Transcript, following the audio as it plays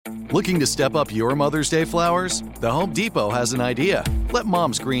Looking to step up your Mother's Day flowers? The Home Depot has an idea. Let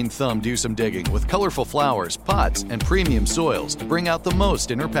Mom's green thumb do some digging with colorful flowers, pots, and premium soils to bring out the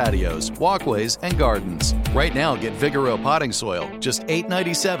most in her patios, walkways, and gardens. Right now, get Vigoro potting soil, just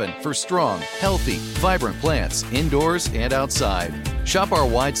 $8.97 for strong, healthy, vibrant plants indoors and outside. Shop our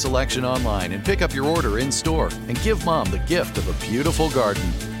wide selection online and pick up your order in-store and give Mom the gift of a beautiful garden.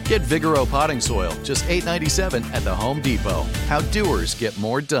 Get Vigoro potting soil, just $8.97 at the Home Depot. How doers get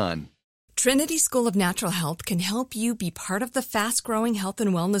more done. Trinity School of Natural Health can help you be part of the fast-growing health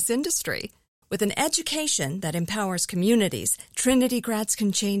and wellness industry. With an education that empowers communities, Trinity grads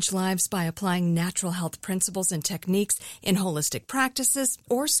can change lives by applying natural health principles and techniques in holistic practices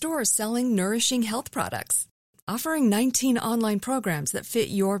or stores selling nourishing health products. Offering 19 online programs that fit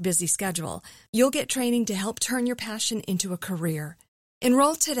your busy schedule, you'll get training to help turn your passion into a career.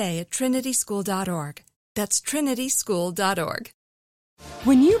 Enroll today at trinityschool.org. That's trinityschool.org.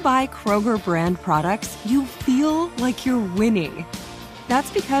 When you buy Kroger brand products, you feel like you're winning.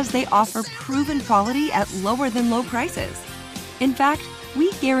 That's because they offer proven quality at lower than low prices. In fact,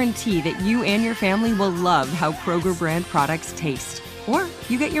 we guarantee that you and your family will love how Kroger brand products taste, or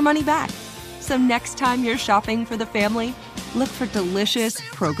you get your money back. So next time you're shopping for the family, look for delicious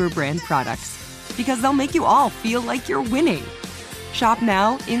Kroger brand products, because they'll make you all feel like you're winning. Shop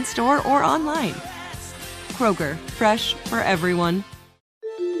now, in-store, or online. Kroger, fresh for everyone.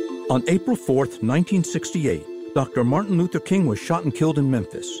 On April 4th, 1968, Dr. Martin Luther King was shot and killed in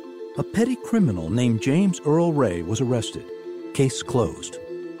Memphis. A petty criminal named James Earl Ray was arrested. Case closed.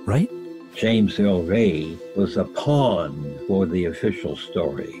 Right? James Earl Ray was a pawn for the official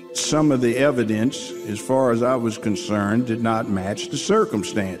story. Some of the evidence, as far as I was concerned, did not match the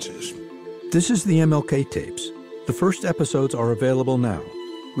circumstances. This is the MLK tapes. The first episodes are available now.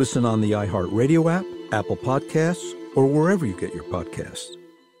 Listen on the iHeartRadio app, Apple Podcasts, or wherever you get your podcasts.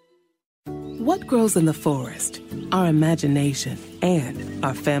 What grows in the forest? Our imagination and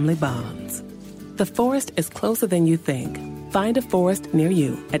our family bonds. The forest is closer than you think. Find a forest near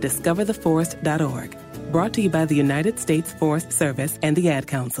you at discovertheforest.org. Brought to you by the United States Forest Service and the Ad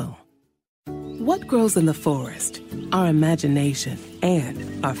Council. What grows in the forest? Our imagination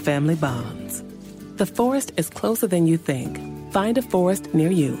and our family bonds. The forest is closer than you think. Find a forest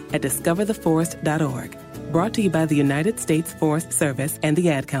near you at discovertheforest.org. Brought to you by the United States Forest Service and the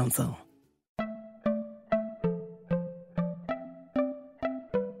Ad Council.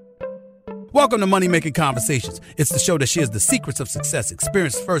 Welcome to Money Making Conversations. It's the show that shares the secrets of success,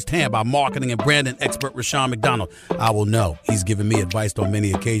 experienced firsthand by marketing and branding expert Rushion McDonald. I will know. He's given me advice on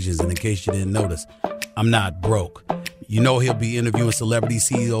many occasions, and in case you didn't notice, I'm not broke. You know he'll be interviewing celebrity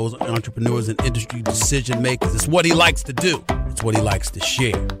CEOs, entrepreneurs, and industry decision makers. It's what he likes to do. It's what he likes to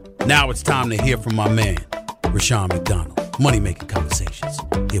share. Now it's time to hear from my man, Rushion McDonald. Money Making Conversations.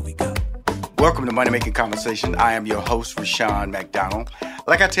 Here we go. Welcome to Money Making Conversation. I am your host, Rushion McDonald.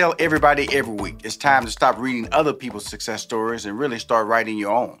 Like I tell everybody every week, it's time to stop reading other people's success stories and really start writing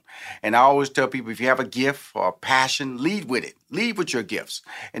your own. And I always tell people, if you have a gift or a passion, lead with it. Lead with your gifts.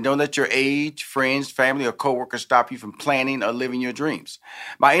 And don't let your age, friends, family, or coworkers stop you from planning or living your dreams.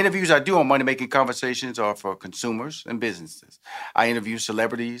 My interviews I do on Money Making Conversations are for consumers and businesses. I interview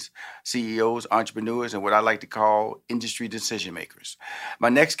celebrities, CEOs, entrepreneurs, and what I like to call industry decision makers. My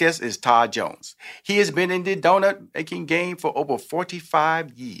next guest is Todd Jones. He has been in the donut making game for over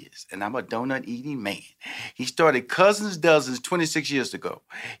 45 years, and I'm a donut eating man. He started Cuzin Duzin 26 years ago.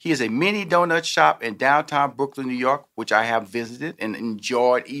 He is a mini donut shop in downtown Brooklyn, New York, which I have visited and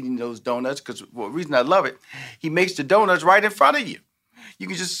enjoyed eating those donuts because the reason I love it, he makes the donuts right in front of you. You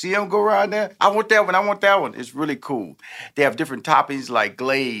can just see them go around there. I want that one. I want that one. It's really cool. They have different toppings like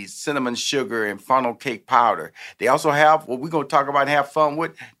glaze, cinnamon sugar, and funnel cake powder. They also have what we're going to talk about and have fun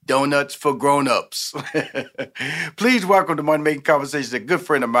with, donuts for grown-ups. Please welcome to Money Making Conversations, a good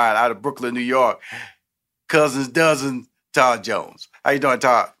friend of mine out of Brooklyn, New York, Cuzin Duzin, Todd Jones. How you doing,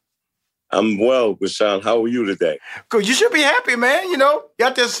 Todd? I'm well, Rushion. How are you today? Good. You should be happy, man. You know, you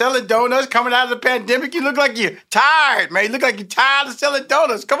out there selling donuts coming out of the pandemic. You look like you're tired, man. You look like you're tired of selling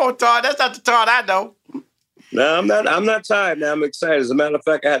donuts. Come on, Todd. That's not the Todd I know. No, I'm not tired, man. I'm excited. As a matter of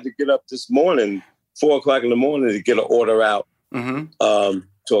fact, I had to get up this morning, 4 o'clock in the morning, to get an order out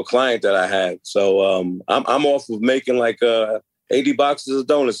to a client that I had. So I'm off of making like 80 boxes of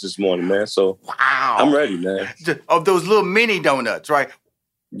donuts this morning, man. So wow, I'm ready, man. Of those little mini donuts, right?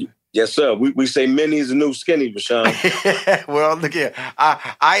 Yes, sir. We say mini is the new skinny, Rushion. Well, look here.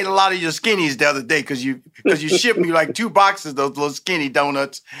 I ate a lot of your skinnies the other day because you shipped me like 2 boxes of those little skinny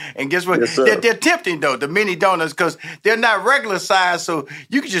donuts. And guess what? Yes, they're tempting, though, the mini donuts, because they're not regular size, so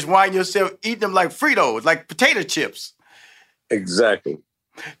you can just wind yourself eating them like Fritos, like potato chips. Exactly.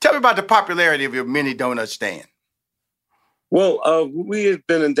 Tell me about the popularity of your mini donut stand. Well, we have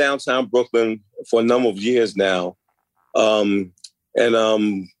been in downtown Brooklyn for a number of years now. We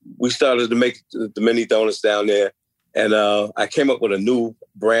started to make the mini donuts down there. And I came up with a new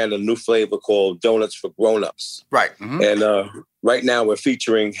brand, a new flavor called Donuts for Grown-Ups. Right. Mm-hmm. And right now we're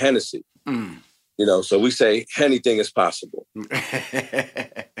featuring Hennessy. Mm. You know, so we say anything is possible. You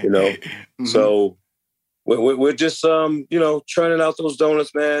know, mm-hmm. So we're just, churning out those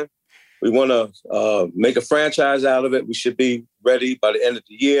donuts, man. We want to make a franchise out of it. We should be ready by the end of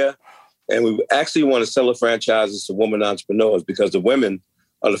the year. And we actually want to sell the franchises to women entrepreneurs because the women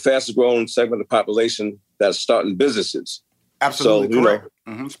are the fastest growing segment of the population that's starting businesses. Absolutely correct.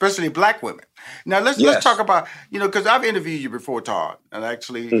 Mm-hmm. Especially Black women. Now, let's talk about, because I've interviewed you before, Todd. And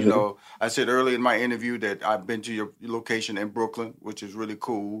actually, mm-hmm. I said earlier in my interview that I've been to your location in Brooklyn, which is really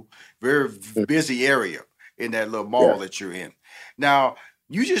cool. Very busy area in that little mall that you're in. Now,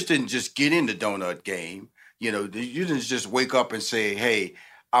 you just didn't just get in the donut game. You didn't just wake up and say, hey,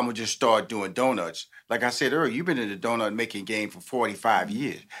 I'm going to just start doing donuts. Like I said earlier, you've been in the donut making game for 45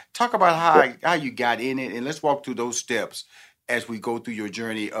 years. Talk about how you got in it, and let's walk through those steps as we go through your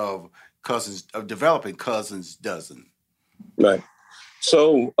journey of developing Cuzin Duzin. Right.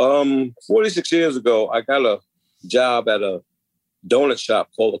 So 46 years ago, I got a job at a donut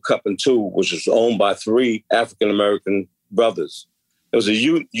shop called A Cup and Two, which was owned by 3 African-American brothers. It was a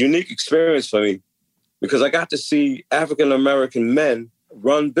unique experience for me because I got to see African-American men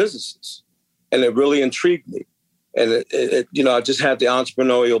run businesses, and it really intrigued me. And I just had the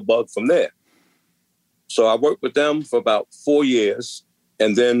entrepreneurial bug from there. So I worked with them for about 4 years,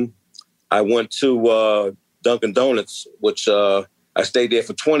 and then I went to Dunkin' Donuts, which I stayed there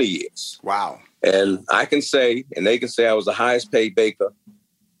for 20 years. Wow. And I can say, and they can say, I was the highest paid baker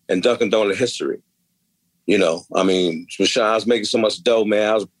in Dunkin' Donut history. Rashawn, I was making so much dough, man.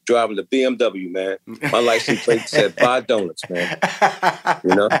 I was driving the BMW, man. My license plate said, buy donuts, man.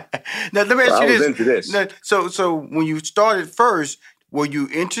 Now, let me ask you this. I was into this. Now, so when you started first, were you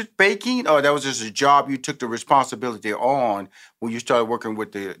into baking, or that was just a job you took the responsibility on when you started working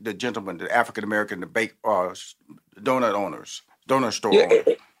with the gentleman, the African-American, donut owners, donut store owners?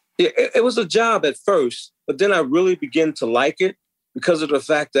 It was a job at first, but then I really began to like it because of the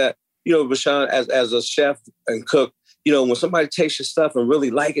fact that, Rashawn, as a chef and cook, when somebody tastes your stuff and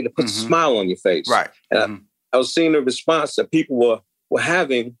really like it, it puts a smile on your face. Right. And I was seeing the response that people were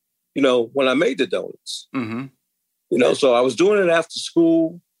having, when I made the donuts. Mm-hmm. So I was doing it after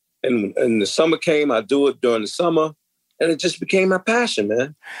school, and the summer came, I do it during the summer, and it just became my passion,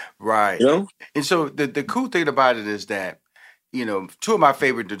 man. Right. And so the cool thing about it is that, 2 of my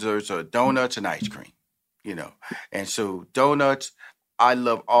favorite desserts are donuts and ice cream, And so donuts, I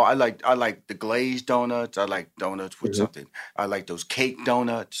like the glazed donuts. I like donuts with something. I like those cake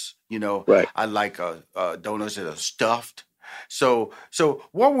donuts, Right. I like donuts that are stuffed. So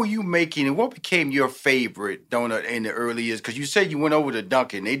what were you making, and what became your favorite donut in the early years? Because you said you went over to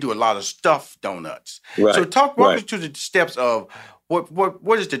Dunkin'. They do a lot of stuffed donuts. Right. So walk us through the steps of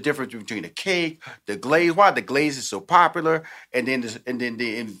what is the difference between the cake, the glaze, why the glaze is so popular, and then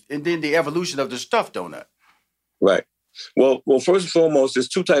the evolution of the stuffed donut. Right. Well, first and foremost, there's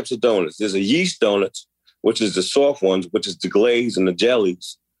 2 types of donuts. There's a yeast donuts, which is the soft ones, which is the glaze and the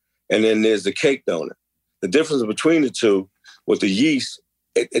jellies. And then there's the cake donut. The difference between the two, with the yeast,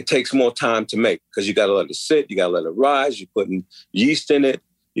 it takes more time to make because you got to let it sit, you got to let it rise, you're putting yeast in it.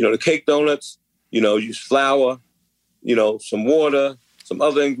 The cake donuts, use flour, some water, some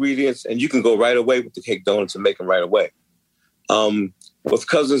other ingredients, and you can go right away with the cake donuts and make them right away. With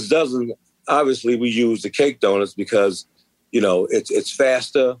Cuzin Duzin, obviously, we use the cake donuts because, it's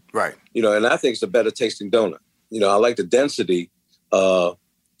faster. Right. And I think it's a better tasting donut. I like the density of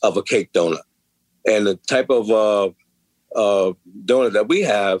a cake donut. And the type of donut that we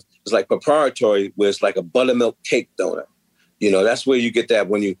have is like proprietary, where it's like a buttermilk cake donut. That's where you get that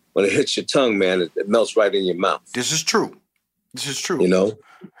when it hits your tongue, man, it melts right in your mouth. This is true.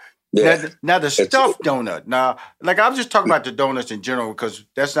 Yeah. Now the stuffed donut. Now, like I was just talking about the donuts in general because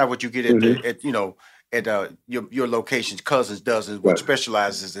that's not what you get at your location's Cuzin Duzin, which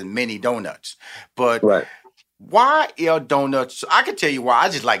specializes in mini donuts. But why are donuts? I can tell you why. I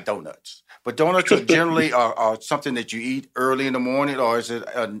just like donuts. But donuts are generally are something that you eat early in the morning, or is it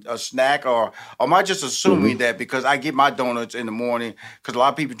a snack, or am I just assuming that because I get my donuts in the morning, because a lot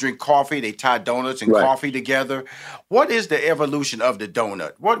of people drink coffee, they tie donuts and coffee together. What is the evolution of the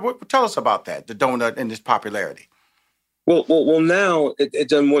donut? What tell us about that, the donut and its popularity? Well, now it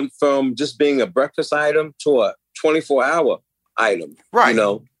done went from just being a breakfast item to a 24-hour item. Right.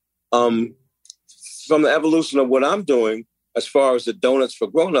 From the evolution of what I'm doing, as far as the donuts for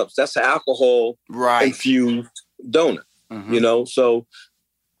grown-ups, that's an alcohol-infused donut, you know? So,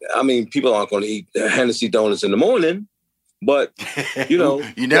 I mean, people aren't going to eat Hennessy donuts in the morning, but, you know,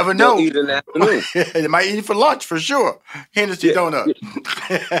 you never know. Eat in the afternoon. They might eat it for lunch for sure. Hennessy donut.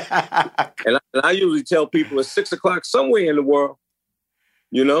 And I usually tell people it's 6 o'clock somewhere in the world,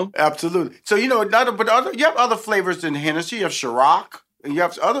 you know? Absolutely. So, you know, you have other flavors than Hennessy. You have Ciroc. And you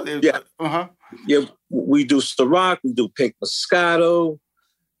have other. Yeah, we do Ciroc. We do Pink Moscato.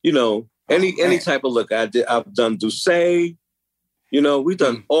 You know, any type of liquor. I've done Douce. You know, we've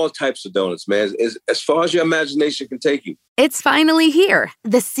done all types of donuts, man. As far as your imagination can take you. It's finally here,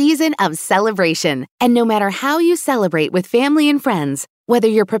 the season of celebration. And no matter how you celebrate with family and friends, whether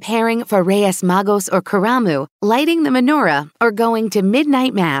you're preparing for Reyes Magos or Karamu, lighting the menorah, or going to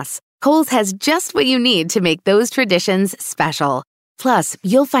midnight mass, Kohl's has just what you need to make those traditions special. Plus,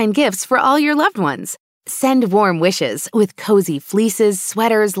 you'll find gifts for all your loved ones. Send warm wishes with cozy fleeces,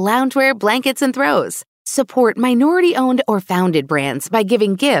 sweaters, loungewear, blankets, and throws. Support minority-owned or founded brands by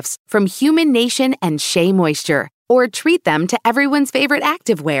giving gifts from Human Nation and Shea Moisture. Or treat them to everyone's favorite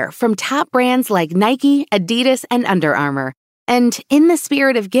activewear from top brands like Nike, Adidas, and Under Armour. And in the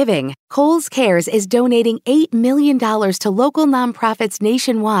spirit of giving, Kohl's Cares is donating $8 million to local nonprofits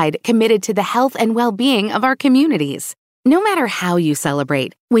nationwide committed to the health and well-being of our communities. No matter how you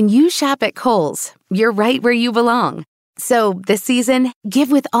celebrate, when you shop at Kohl's, you're right where you belong. So this season, give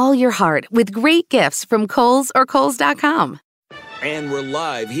with all your heart with great gifts from Kohl's or Kohls.com. And we're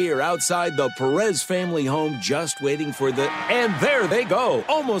live here outside the Perez family home, just waiting for and there they go.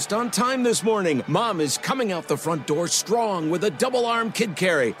 Almost on time this morning. Mom is coming out the front door strong with a double-arm kid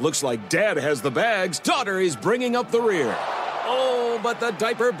carry. Looks like Dad has the bags. Daughter is bringing up the rear. Oh, but the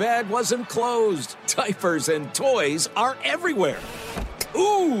diaper bag wasn't closed. Diapers and toys are everywhere.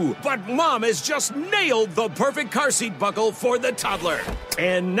 Ooh, but Mom has just nailed the perfect car seat buckle for the toddler.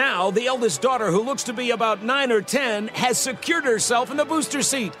 And now the eldest daughter, who looks to be about 9 or 10, has secured herself in the booster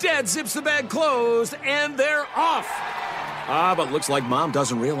seat. Dad zips the bag closed, and they're off. But looks like Mom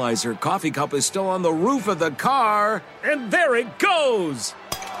doesn't realize her coffee cup is still on the roof of the car. And there it goes.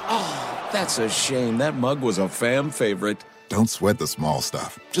 Oh, that's a shame. That mug was a fam favorite. Don't sweat the small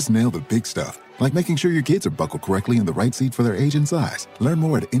stuff. Just nail the big stuff. Like making sure your kids are buckled correctly in the right seat for their age and size. Learn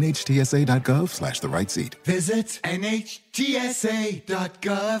more at nhtsa.gov/the right seat. Visit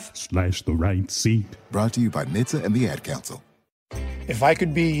nhtsa.gov/the right seat. Brought to you by NHTSA and the Ad Council. If I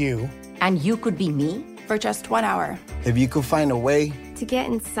could be you. And you could be me. For just 1 hour. If you could find a way. To get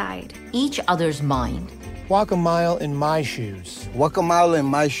inside. Each other's mind. Walk a mile in my shoes. Walk a mile in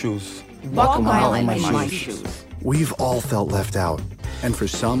my shoes. Walk a mile in my shoes. We've all felt left out. And for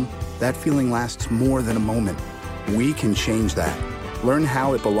some, that feeling lasts more than a moment. We can change that. Learn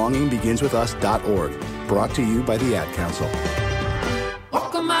how at belongingbeginswithus.org. Brought to you by the Ad Council.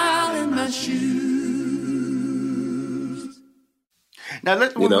 Walk a mile in my shoes. Now,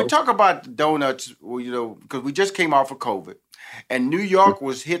 when we talk about donuts, you know, because we just came off of COVID, and New York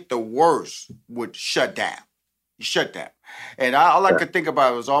was hit the worst with shutdown. And all I could think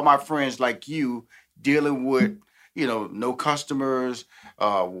about was all my friends like you dealing with, you know, no customers.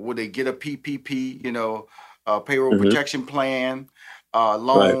 Would they get a PPP, you know, payroll protection plan,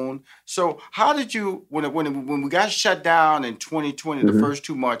 loan? Right. So how did you, when we got shut down in 2020, the first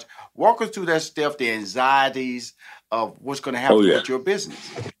 2 months, walk us through that stuff, the anxieties of what's going to happen with your business?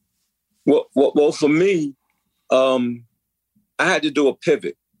 Well, for me, I had to do a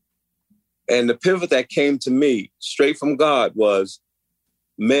pivot. And the pivot that came to me straight from God was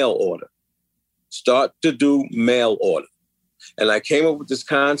mail order. Start to do mail order. And I came up with this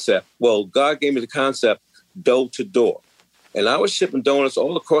concept. Well, God gave me the concept, door to door. And I was shipping donuts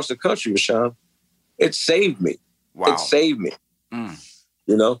all across the country, Rashawn. It saved me. Wow. It saved me.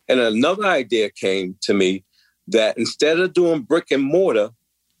 You know? And another idea came to me that instead of doing brick and mortar,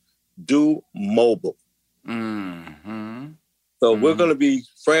 do mobile. So we're going to be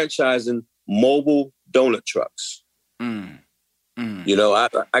franchising mobile donut trucks. You know, I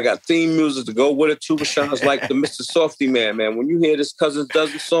got theme music to go with it too. Rashawn's like the Mr. Softy man. When you hear this Cuzin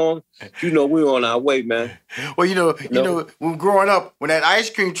Duzin song, you know we're on our way, man. Well, you know, when growing up, when that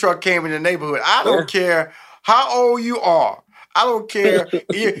ice cream truck came in the neighborhood, I don't care how old you are. I don't care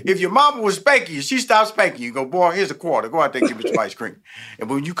if your mama was spanking you. She stopped spanking you. Go, boy, here's a quarter. Go out there and give me some ice cream. And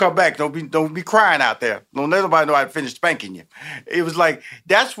when you come back, don't be crying out there. Don't let nobody know I finished spanking you. It was like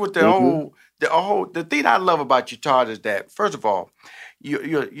that's what the the thing I love about you, Todd, is that first of all,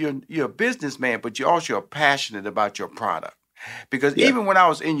 you're a businessman, but you also are passionate about your product. Because even when I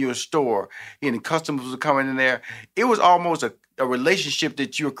was in your store and the customers were coming in there, it was almost a relationship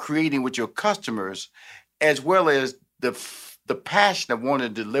that you're creating with your customers, as well as the passion of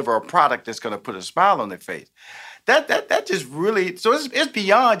wanting to deliver a product that's going to put a smile on their face. That just really, so it's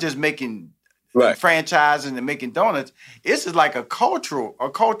beyond just making franchising and making donuts. It's just like a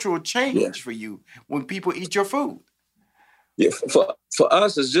cultural change for you when people eat your food. Yeah, for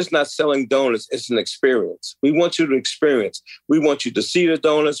us, it's just not selling donuts. It's an experience. We want you to experience. We want you to see the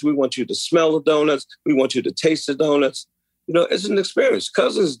donuts. We want you to smell the donuts. We want you to taste the donuts. You know, it's an experience.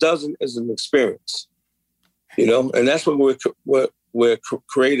 Cuzins Duzin is an experience. You know, and that's what we're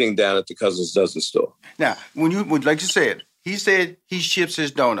creating down at the Cuzins Duzin store. Now, like you said, he said he ships his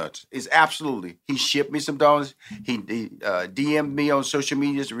donuts. It's absolutely. He shipped me some donuts. He DM'd me on social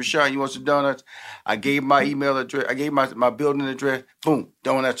media. Said, Rashawn, you want some donuts? I gave my email address. I gave my building address. Boom,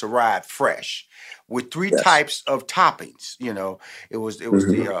 donuts arrived fresh with three types of toppings. You know, it was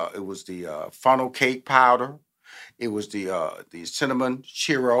the funnel cake powder. It was the cinnamon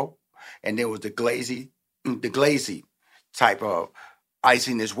churro, and there was the glazy type of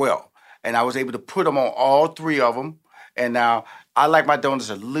icing as well. And I was able to put them on all three of them. And now I like my donuts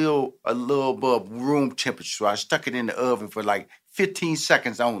a little above room temperature. So I stuck it in the oven for like 15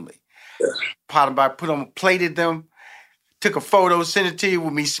 seconds only. Plated them, took a photo, sent it to you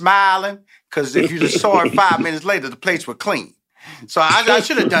with me smiling. Because if you just saw it 5 minutes later, the plates were clean. So I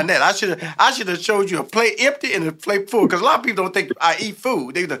should have done that. I should have showed you a plate empty and a plate full. Because a lot of people don't think I eat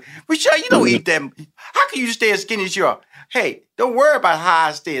food. They like, Rashawn, you don't eat them. How can you stay as skinny as you are? Hey, don't worry about how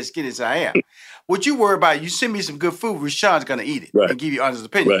I stay as skinny as I am. What you worry about, you send me some good food, Rashawn's going to eat it and give you honest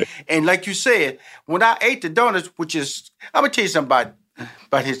opinion. Right. And like you said, when I ate the donuts, which is, I'm going to tell you something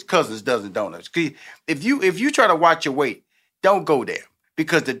about his Cuzins Duzin donuts. If you try to watch your weight, don't go there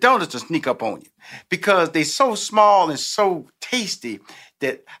because the donuts will sneak up on you because they're so small and so tasty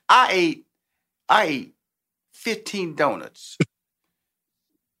that I ate 15 donuts.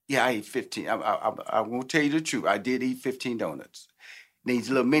 Yeah, I ate 15. I won't tell you the truth. I did eat 15 donuts. These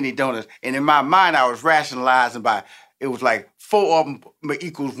little mini donuts. And in my mind, I was rationalizing by, it was like 4 of them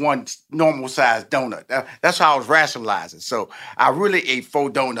equals one normal sized donut. That's how I was rationalizing. So I really ate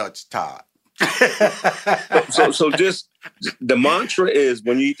 4 donuts, Todd. so just, the mantra is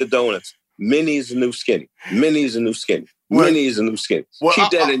when you eat the donuts, mini is the new skinny. Mini is the new skinny. Mini is the new skinny. Well,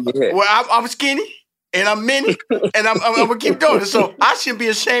 keep that in your head. Well, I'm skinny and I'm mini and I'm going to keep doing it. So I shouldn't be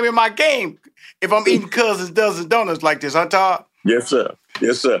ashamed of my game if I'm eating Cuzins Duzin donuts like this, huh, Todd? Yes, sir.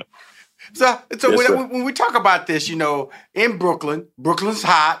 Yes, sir. So when we talk about this, you know, in Brooklyn's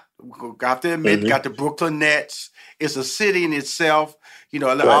hot. Got to admit, got the Brooklyn Nets. It's a city in itself. You know,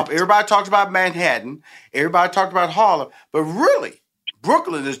 everybody talks about Manhattan. Everybody talks about Harlem. But really,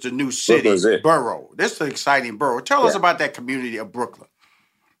 Brooklyn is the new city borough. This is an exciting borough. Tell us about that community of Brooklyn.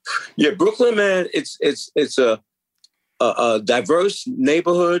 Yeah, Brooklyn, man, it's a diverse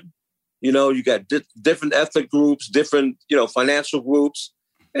neighborhood. You know, you got different ethnic groups, different, you know, financial groups.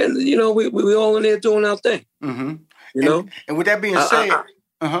 And, you know, we all in there doing our thing. Mm-hmm. You know? And with that being said,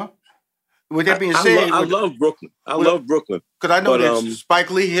 With that being said, I love Brooklyn. I love Brooklyn because I know that Spike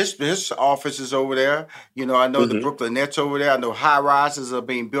Lee, his office is over there. You know, I know the Brooklyn Nets over there. I know high rises are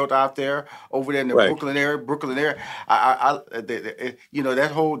being built out there over there in the Brooklyn area. You know,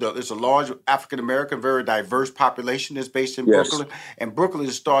 that whole there's a large African American, very diverse population that's based in Brooklyn, and Brooklyn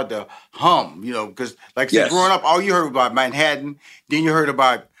has started to hum. You know, because like I said, growing up, all you heard about Manhattan, then you heard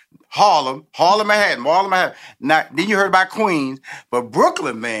about Harlem, Manhattan. Then you heard about Queens, but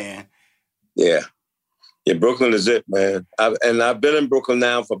Brooklyn, man. Yeah, Brooklyn is it, man. I've been in Brooklyn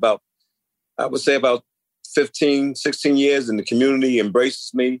now for about 15, 16 years, and the community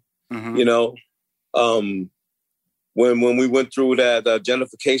embraces me. Mm-hmm. You know, when we went through that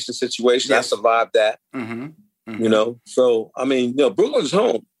gentrification situation, I survived that. Mm-hmm. Mm-hmm. You know, so I mean, you know, Brooklyn's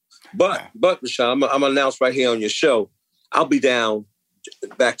home. But Rashawn, I'm gonna announce right here on your show, I'll be down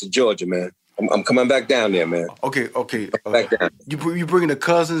back to Georgia, man. I'm coming back down there, man. Okay. Back down. You bringing the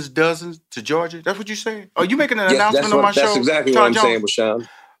Cuzins Duzin to Georgia? That's what you saying? Oh, you making an announcement on my show? That's exactly what I'm saying, Rashawn.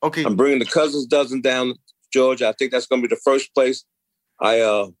 Okay. I'm bringing the Cuzins Duzin down to Georgia. I think that's going to be the first place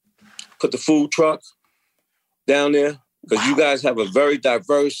I put the food truck down there because you guys have a very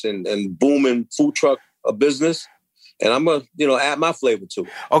diverse and booming food truck business, and I'm going to add my flavor to it.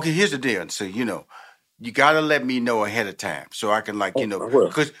 Okay, here's the deal. So you got to let me know ahead of time so I can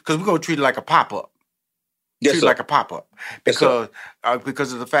because we're going to treat it like a pop-up. Yes, treat it like a pop-up.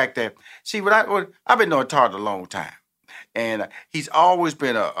 Because of the fact that, see, I've been knowing Todd a long time. And he's always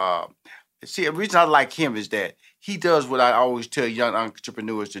been the reason I like him is that he does what I always tell young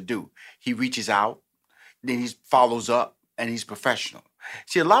entrepreneurs to do. He reaches out, then he follows up, and he's professional.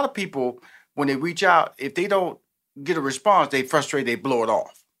 See, a lot of people, when they reach out, if they don't get a response, they frustrate, they blow it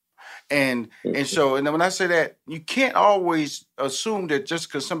off. And so when I say that, you can't always assume that just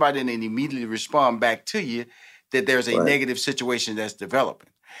because somebody didn't immediately respond back to you, that there's a negative situation that's developing.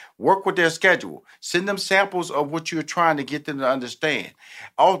 Work with their schedule. Send them samples of what you're trying to get them to understand.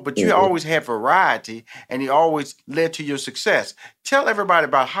 But you always had variety, and it always led to your success. Tell everybody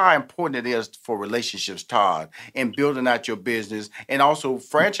about how important it is for relationships, Todd, in building out your business and also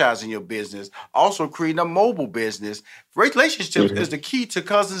franchising your business, also creating a mobile business. Relationships is the key to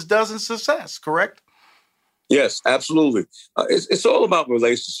Cuzin's Duzin success, correct? Yes, absolutely. It's all about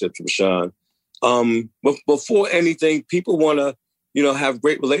relationships, Rashawn. But before anything, people want to, have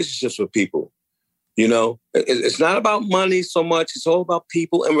great relationships with people. It's not about money so much. It's all about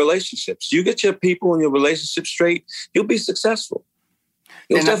people and relationships. You get your people and your relationships straight, you'll be successful.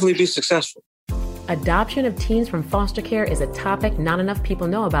 You'll definitely be successful. Adoption of teens from foster care is a topic not enough people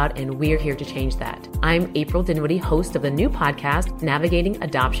know about, and we're here to change that. I'm April Dinwiddie, host of the new podcast, Navigating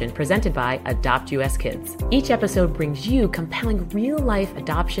Adoption, presented by Adopt US Kids. Each episode brings you compelling real-life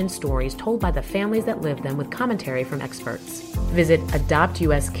adoption stories told by the families that live them with commentary from experts. Visit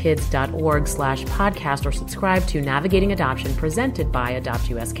adoptuskids.org/podcast or subscribe to Navigating Adoption, presented by Adopt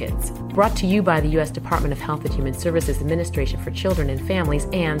US Kids. Brought to you by the U.S. Department of Health and Human Services Administration for Children and Families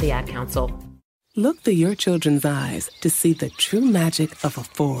and the Ad Council. Look through your children's eyes to see the true magic of a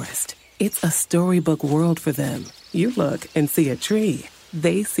forest. It's a storybook world for them. You look and see a tree.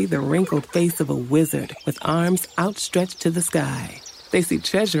 They see the wrinkled face of a wizard with arms outstretched to the sky. They see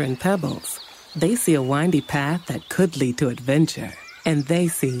treasure in pebbles. They see a windy path that could lead to adventure. And they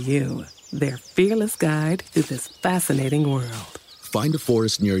see you, their fearless guide through this fascinating world. Find a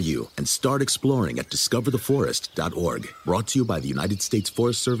forest near you and start exploring at discovertheforest.org. Brought to you by the United States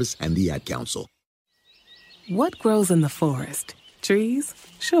Forest Service and the Ad Council. What grows in the forest? Trees?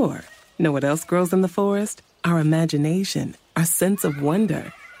 Sure. Know what else grows in the forest? Our imagination, our sense of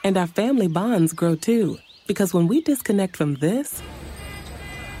wonder, and our family bonds grow too. Because when we disconnect from this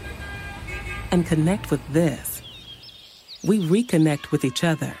and connect with this, we reconnect with each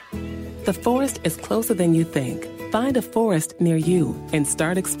other. The forest is closer than you think. Find a forest near you and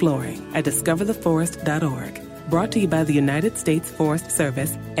start exploring at discovertheforest.org. Brought to you by the United States Forest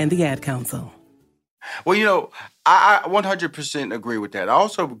Service and the Ad Council. Well, I 100% agree with that. I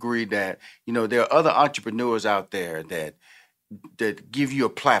also agree that, there are other entrepreneurs out there that give you a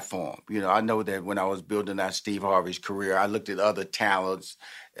platform. I know that when I was building out Steve Harvey's career, I looked at other talents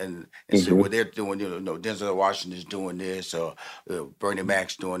and said, well, they're doing, Denzel Washington's doing this, or Bernie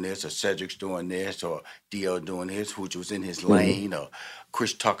Mac's doing this, or Cedric's doing this, or D.L. doing this, which was in his lane, or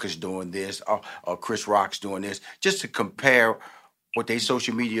Chris Tucker's doing this, or Chris Rock's doing this, just to compare what their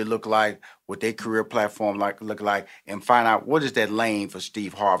social media look like, what their career platform look like, and find out what is that lane for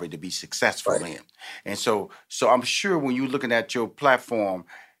Steve Harvey to be successful in. And so I'm sure when you're looking at your platform,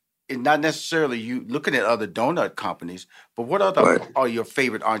 it's not necessarily you looking at other donut companies, but what other are your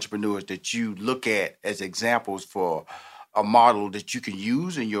favorite entrepreneurs that you look at as examples for a model that you can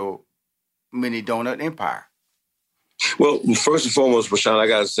use in your mini donut empire? Well, first and foremost, Rashawn, I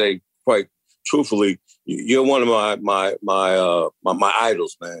got to say quite truthfully, you're one of my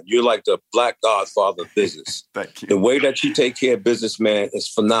idols, man. You're like the black godfather of business. Thank you. The way that you take care of business, man, is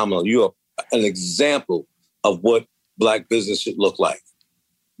phenomenal. You are an example of what black business should look like.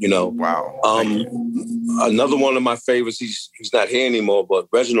 Wow. Another one of my favorites. He's not here anymore, but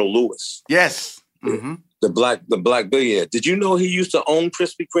Reginald Lewis. Yes. Mm-hmm. The black billionaire. Did you know he used to own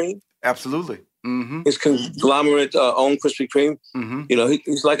Krispy Kreme? Absolutely. Mm-hmm. His conglomerate owned Krispy Kreme. Mm-hmm.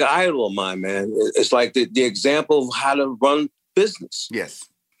 He's like an idol of mine, man. It's like the example of how to run business. Yes.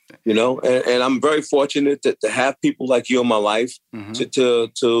 And I'm very fortunate to have people like you in my life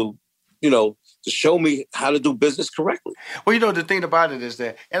to show me how to do business correctly. Well, the thing about it is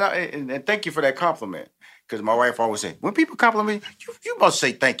that, and thank you for that compliment. Because my wife always said, when people compliment me, you must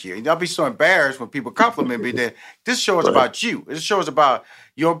say thank you. And I'll be so embarrassed when people compliment me that this show is about you. This show is about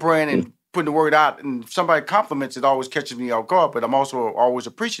your brand and putting the word out. And if somebody compliments, it always catches me off guard, but I'm also always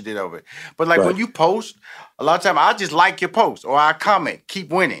appreciative of it. But when you post, a lot of times I just like your post or I comment, keep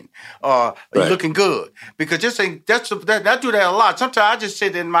winning, or you're looking good. Because I do that a lot. Sometimes I just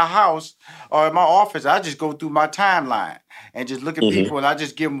sit in my house or in my office, I just go through my timeline and just look at people, and I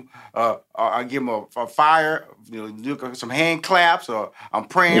just give them, a fire, some hand claps, or I'm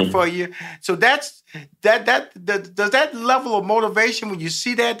praying for you. So does that level of motivation when you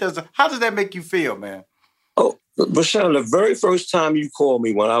see that? How does that make you feel, man? Oh, Rashawn, the very first time you called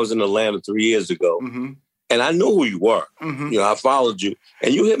me when I was in Atlanta 3 years ago, and I knew who you were. I followed you,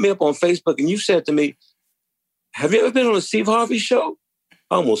 and you hit me up on Facebook, and you said to me, "Have you ever been on a Steve Harvey show?"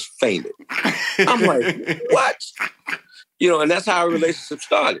 I almost fainted. I'm like, what? and that's how our relationship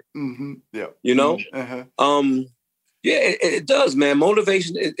started. Mm-hmm. Yeah. It does, man.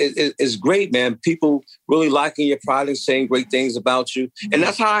 Motivation is great, man. People really liking your product, saying great things about you. And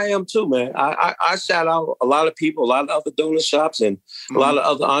that's how I am too, man. I shout out a lot of people, a lot of other donor shops and a lot of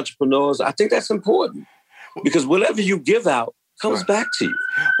other entrepreneurs. I think that's important because whatever you give out comes back to you.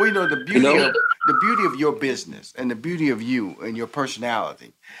 Well, the beauty of your business and the beauty of you and your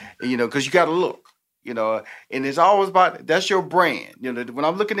personality, because you got to look. And it's always about, that's your brand. When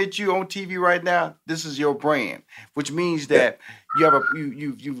I'm looking at you on TV right now, this is your brand, which means that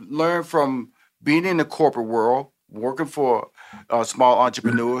you learn from being in the corporate world, working for small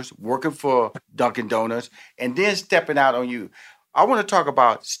entrepreneurs, working for Dunkin' Donuts, and then stepping out on you. I want to talk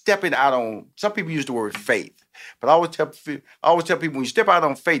about stepping out on, some people use the word faith, but I always tell people when you step out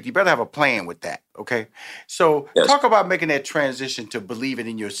on faith, you better have a plan with that, okay? So talk about making that transition to believing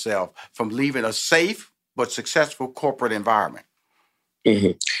in yourself from leaving a safe but successful corporate environment.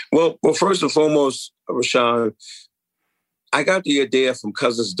 Mm-hmm. Well, first and foremost, Rashawn, I got the idea from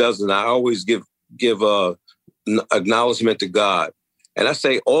Cousins Duzin. I always give acknowledgement to God. And I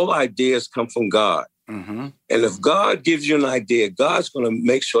say all ideas come from God. Mm-hmm. And if God gives you an idea, God's going to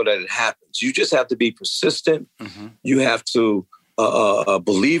make sure that it happens. You just have to be persistent. Mm-hmm. You have to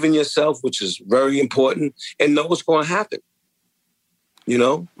believe in yourself, which is very important, and know what's going to happen.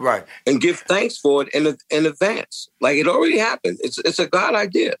 Right. And give thanks for it in advance. Like it already happened. It's a God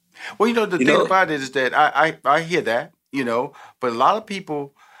idea. Well, the thing about it is that I hear that, but a lot of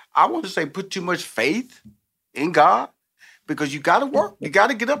people, I want to say, put too much faith in God. Because you got to work. You got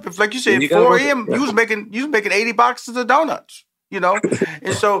to get up. If, like you said, 4 a.m., you was making 80 boxes of donuts,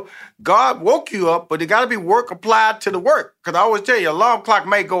 And so God woke you up, but it got to be work applied to the work. Because I always tell you, alarm clock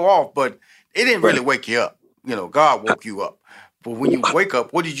may go off, but it didn't really wake you up. God woke you up. But when you wake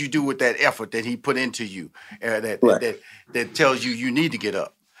up, what did you do with that effort that he put into you that tells you need to get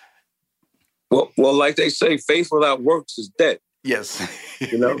up? Well, like they say, faith without works is dead. Yes.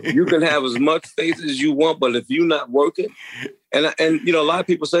 You can have as much faith as you want, but if you're not working, and a lot of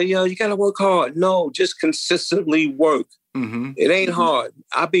people say, you got to work hard. No, just consistently work. Mm-hmm. It ain't hard.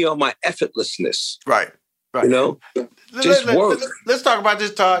 I'll be on my effortlessness. Right. Just work. Let's talk about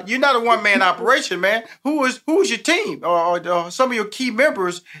this, Todd. You're not a one-man operation, man. Who is your team or some of your key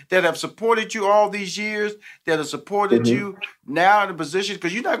members that have supported you all these years, that have supported you now in the position?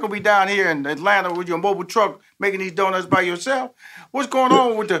 Because you're not going to be down here in Atlanta with your mobile truck making these donuts by yourself. What's going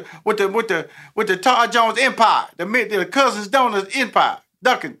on with the Todd Jones empire, the Cousins Donuts empire,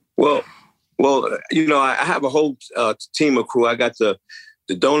 Dunkin'? Well, I have a whole team of crew. I got the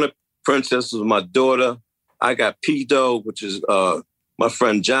Donut Princess, was my daughter. I got P-Dough, which is my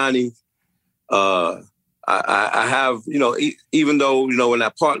friend Johnny. I have, even though, we're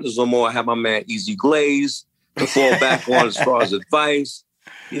not partners no more, I have my man Easy Glaze to fall back on as far as advice.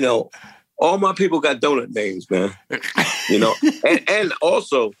 All my people got donut names, man. And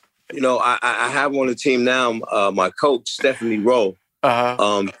also, I have on the team now, my coach, Stephanie Rowe.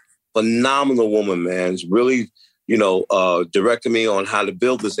 Phenomenal woman, man. It's really, directing me on how to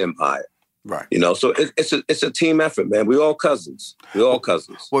build this empire. Right. So it's a team effort, man. We all cousins. Well,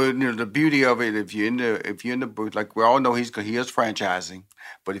 the beauty of it, if you're in the like we all know he is franchising,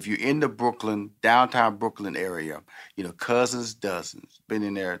 but if you're in the downtown Brooklyn area, Cousins Duzins been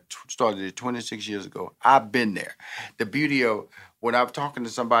in there, started it 26 years ago. I've been there. The beauty of when I'm talking to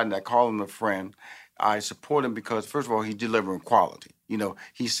somebody and I call him a friend, I support him because first of all he's delivering quality.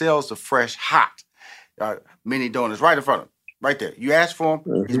 He sells the fresh, hot mini donuts right in front of him. Right there. You ask for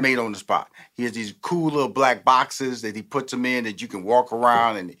him, he's made on the spot. He has these cool little black boxes that he puts them in that you can walk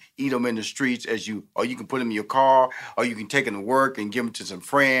around and eat them in the streets or you can put them in your car, or you can take them to work and give them to some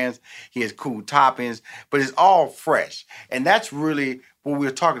friends. He has cool toppings, but it's all fresh. And that's really what we're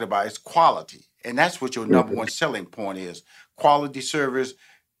talking about. It's quality. And that's what your number one selling point is. Quality service,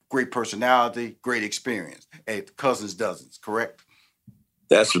 great personality, great experience at Cousins Duzins, correct?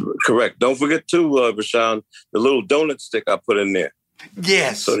 That's correct. Don't forget too, Rashawn, the little donut stick I put in there.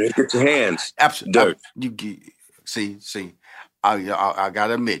 Yes. So they get your hands dirt. See. I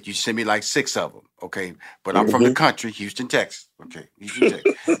gotta admit, you sent me like 6 of them. Okay, but I'm from the country, Houston, Texas. Okay, Houston,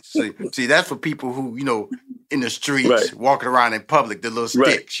 Texas. See, that's for people who in the streets, walking around in public, the little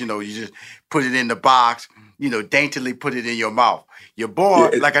sticks. You just put it in the box. Daintily put it in your mouth. Your boy,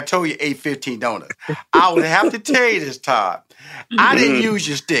 like I told you, ate 15 donuts. I would have to tell you this, Todd. I didn't use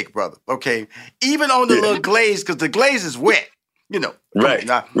your stick, brother, okay? Even on the little glaze, because the glaze is wet,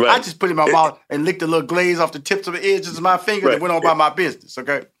 I just put it in my mouth and licked the little glaze off the tips of the edges of my fingers and went on by my business,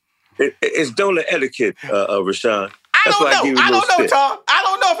 okay? It's donut etiquette, Rashawn. I don't know, Tom. I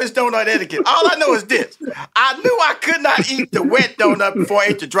don't know if it's donut etiquette. All I know is this. I knew I could not eat the wet donut before I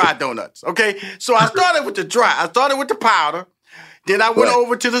ate the dry donuts, okay? So I started with the dry. I started with the powder. Then I went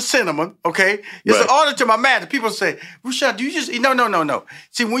over to the cinnamon, okay? It's an order to my man. People say, Rushion, do you just eat? No.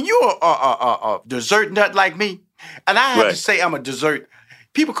 See, when you're a dessert nut like me, and I have to say I'm a dessert,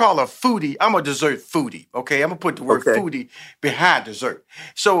 people call a foodie. I'm a dessert foodie, okay? I'm going to put the word foodie behind dessert.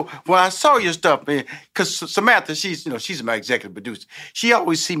 So when I saw your stuff, man, because Samantha, she's my executive producer. She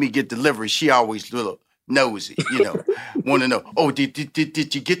always see me get delivery. She always little nosy, want to know, oh, did you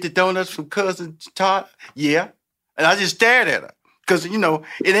get the donuts from Cousin Todd? Yeah. And I just stared at her. Because, it ain't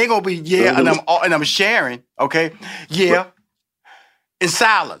going to be and I'm sharing, okay? Yeah. In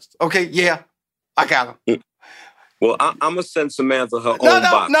silence, okay? Yeah. I got them. Well, I'm going to send Samantha her own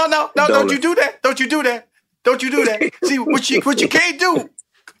box. No, don't you do that. Don't you do that. See, what you can't do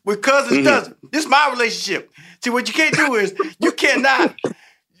with Cousins Duzin, this is my relationship. See, what you can't do is you cannot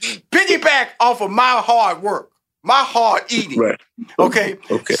piggyback off of my hard work, my hard eating, okay?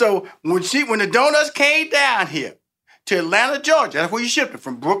 So when the donuts came down here, to Atlanta, Georgia. That's where you shipped it,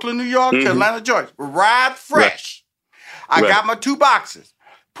 from Brooklyn, New York to Atlanta, Georgia. Arrived fresh. I got my 2 boxes,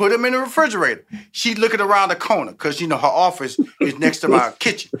 put them in the refrigerator. She looking around the corner because, her office is next to my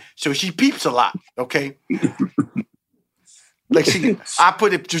kitchen. So she peeps a lot, okay? I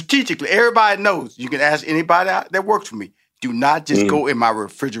put it strategically. Everybody knows. You can ask anybody out that works for me. Do not just go in my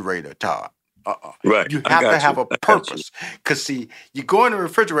refrigerator, Todd. You have to have a purpose. Because, see, you go in the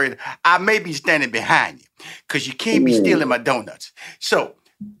refrigerator, I may be standing behind you because you can't be stealing my donuts. So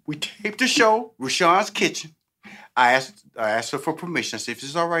we taped the show, Rushion's Kitchen. I asked her for permission. I said, if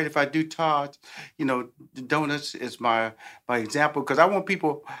it's all right if I do Todd's, the donuts is my example. Because I want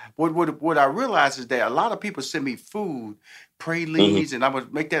people, what I realize is that a lot of people send me food, pralines, and I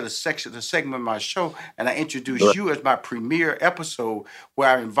would make that a segment of my show. And I introduce you as my premiere episode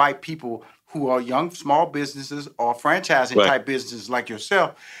where I invite people who are young, small businesses or franchising type businesses like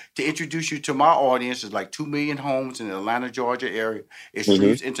yourself to introduce you to my audience. It's like 2 million homes in the Atlanta, Georgia area. It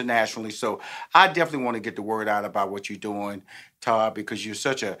streams internationally. So I definitely want to get the word out about what you're doing, Todd, because you're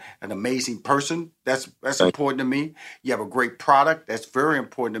such an amazing person. That's important to me. You have a great product. That's very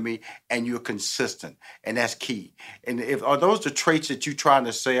important to me. And you're consistent. And that's key. And are those the traits that you're trying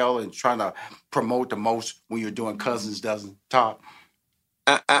to sell and trying to promote the most when you're doing Cousins Duzin, Todd?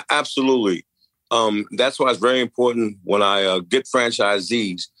 Absolutely. That's why it's very important when I get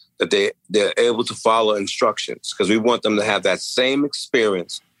franchisees that they're able to follow instructions, because we want them to have that same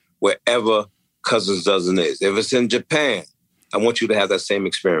experience wherever Cousins Duzin is. If it's in Japan, I want you to have that same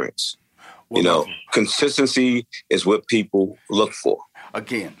experience. Consistency is what people look for.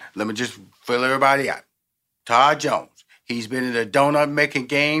 Again, let me just fill everybody out. Todd Jones, he's been in the donut making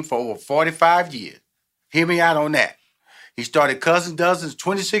game for over 45 years. Hear me out on that. He started Cousin Duzin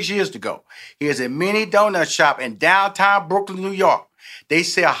 26 years ago. He has a mini donut shop in downtown Brooklyn, New York. They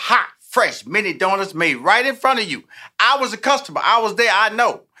sell hot, fresh mini donuts made right in front of you. I was a customer. I was there. I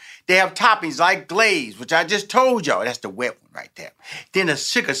know. They have toppings like glaze, which I just told y'all. That's the wet one right there. Then the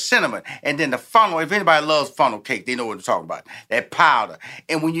sugar cinnamon, and then the funnel. If anybody loves funnel cake, they know what I'm talking about. That powder.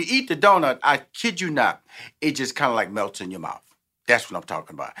 And when you eat the donut, I kid you not, it just kind of like melts in your mouth. That's what I'm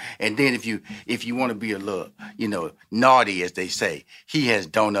talking about. And then if you want to be a little, naughty, as they say, he has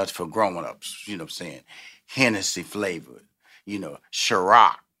donuts for grown-ups, you know what I'm saying? Hennessy flavored,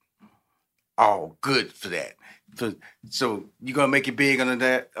 Ciroc. All good for that. So you're going to make it big under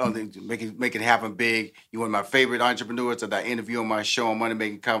that, make it happen big. You're one of my favorite entrepreneurs that I interview on my show on Money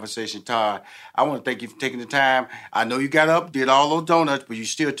Making Conversation, Todd. I want to thank you for taking the time. I know you got up, did all those donuts, but you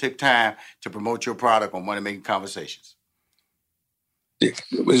still took time to promote your product on Money Making Conversations.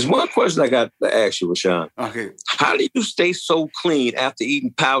 There's one question I got to ask you, Rushion. Okay. How do you stay so clean after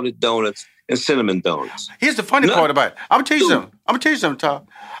eating powdered donuts and cinnamon donuts? Here's the funny part about it. I'm going to tell you something, Todd.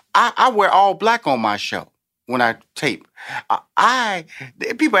 I wear all black on my show when I tape.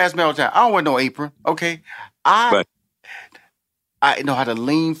 People ask me all the time, I don't wear no apron, okay? I know how to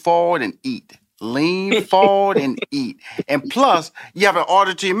lean forward and eat. Lean forward and eat. And plus, you have an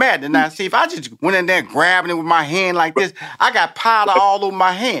order to your mat. And now, see, if I just went in there grabbing it with my hand like this, I got powder all over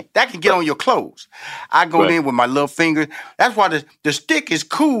my hand. That can get on your clothes. I go in with my little finger. That's why the stick is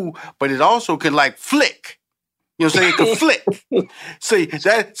cool, but it also can like flick. You know what I'm saying? It can flick.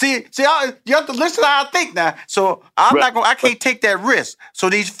 You have to listen to how I think now. So I can't take that risk.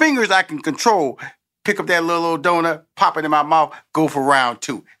 So these fingers I can control. Pick up that little donut, pop it in my mouth, go for round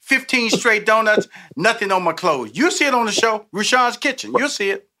 2. 15 straight donuts, nothing on my clothes. You'll see it on the show, Rushion's Kitchen. You'll see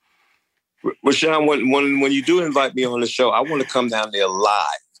it. Rushion, when you do invite me on the show, I want to come down there live.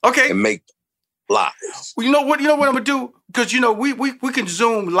 Okay. And make Live. Well, you know what I'm gonna do? Because we can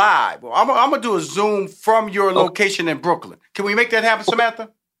Zoom live. I'm gonna do a Zoom from your location in Brooklyn. Can we make that happen, Samantha?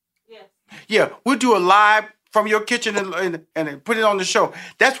 Yes. Yeah, we'll do a live from your kitchen and put it on the show.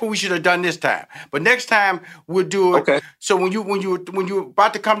 That's what we should have done this time. But next time we'll do it. Okay. So when you're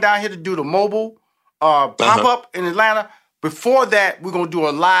about to come down here to do the mobile pop up in Atlanta, before that we're gonna do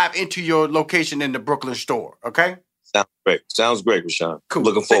a live into your location in the Brooklyn store. Okay. Sounds great, Rashawn. Cool.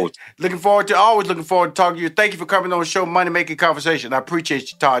 Always looking forward to talking to you. Thank you for coming on the show, Money Making Conversation. I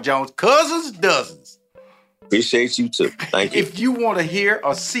appreciate you, Todd Jones. Cousins, Duzins. Appreciate you too. Thank you. If you want to hear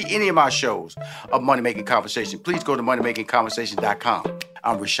or see any of my shows of Money Making Conversation, please go to moneymakingconversation.com.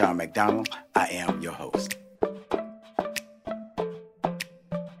 I'm Rashawn McDonald. I am your host.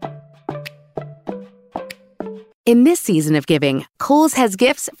 In this season of giving, Kohl's has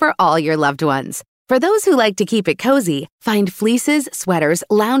gifts for all your loved ones. For those who like to keep it cozy, find fleeces, sweaters,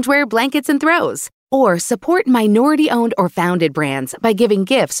 loungewear, blankets, and throws. Or support minority-owned or founded brands by giving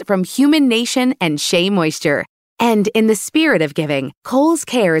gifts from Human Nation and Shea Moisture. And in the spirit of giving, Kohl's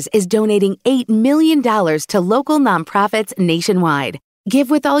Cares is donating $8 million to local nonprofits nationwide. Give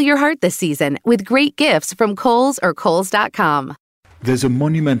with all your heart this season with great gifts from Kohl's or Kohls.com. There's a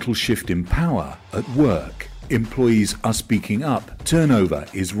monumental shift in power at work. Employees are speaking up, turnover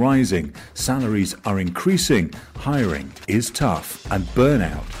is rising, salaries are increasing, hiring is tough, and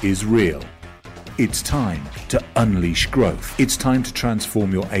burnout is real. It's time to unleash growth. It's time to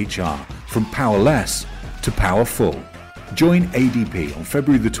transform your HR from powerless to powerful. Join ADP on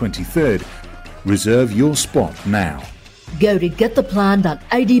February the 23rd. Reserve your spot now. Go to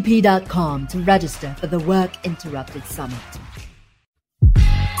gettheplan.adp.com to register for the Work Interrupted Summit.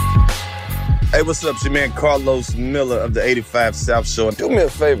 Hey, what's up? It's your man Carlos Miller of the 85 South Show. And do me a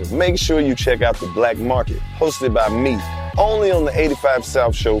favor, make sure you check out The Black Market, hosted by me, only on the 85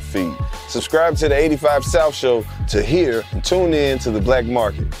 South Show feed. Subscribe to the 85 South Show to hear and tune in to The Black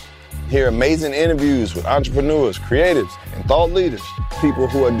Market. Hear amazing interviews with entrepreneurs, creatives, and thought leaders, people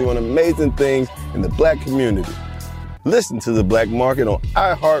who are doing amazing things in the Black community. Listen to The Black Market on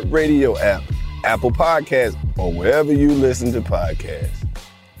iHeartRadio app, Apple Podcasts, or wherever you listen to podcasts.